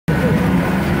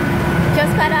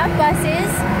got off buses.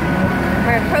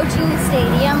 We're approaching the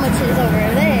stadium, which is over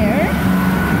there.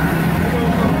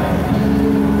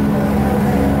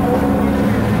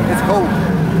 It's cold.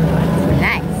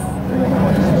 Nice.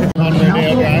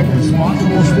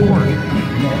 Responsible sport.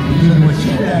 You to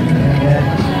achieve that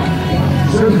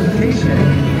certification,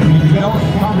 we develop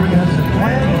a comprehensive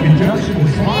plan in conjunction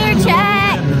with sponsors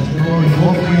and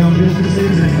locally owned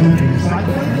businesses, including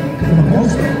recycling,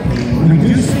 composting,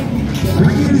 reducing,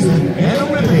 reusing, and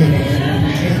eliminating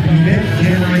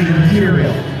event-generated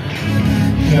material.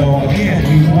 So again,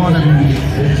 we want to be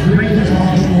as green as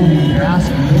possible. We ask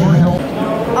for help.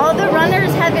 All the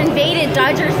runners have invaded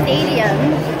Dodger Stadium.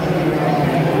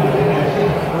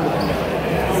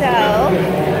 So,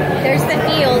 there's the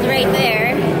field right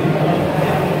there.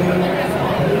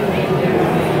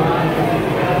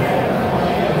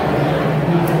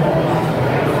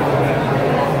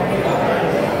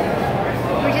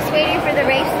 We're just waiting for the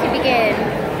race to begin,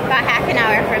 about half an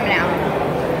hour from now.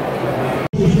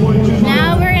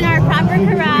 Now we're in our proper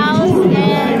corrals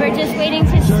and we're just waiting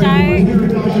to start.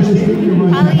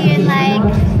 Probably in like,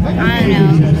 I don't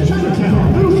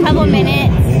know, a couple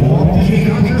minutes.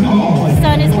 The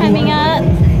sun is coming up.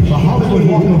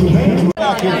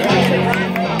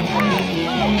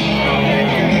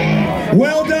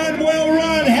 Well done, well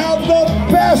run. Have the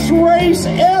best race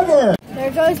ever.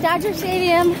 There goes Dodger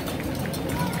Stadium.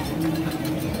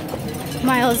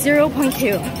 Mile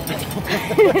 0.2.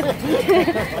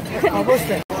 Almost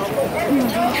there.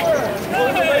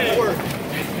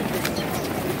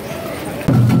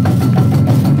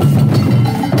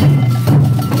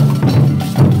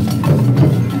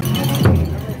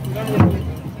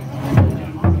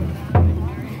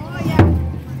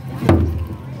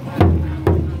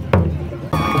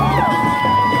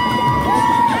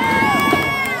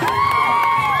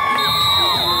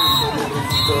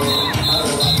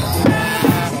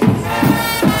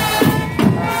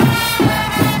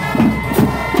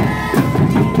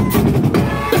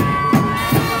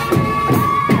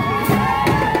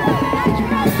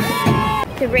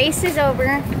 The race is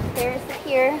over. There's the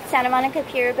pier, Santa Monica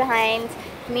Pier behind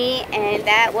me, and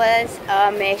that was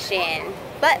a mission.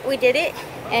 But we did it,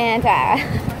 and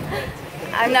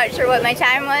I'm not sure what my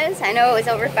time was. I know it was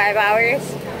over 5 hours,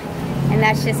 and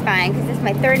that's just fine because this is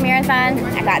my 3rd marathon.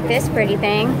 I got this pretty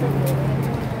thing,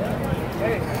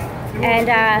 and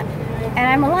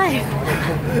I'm alive.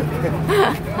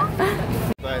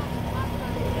 But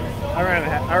I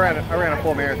ran a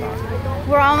full marathon.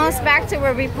 We're almost back to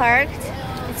where we parked.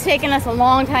 It's taken us a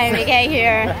long time to get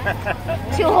here.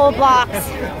 2 whole blocks.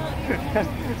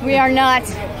 We are not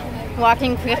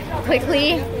walking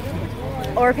quickly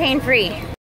or pain-free.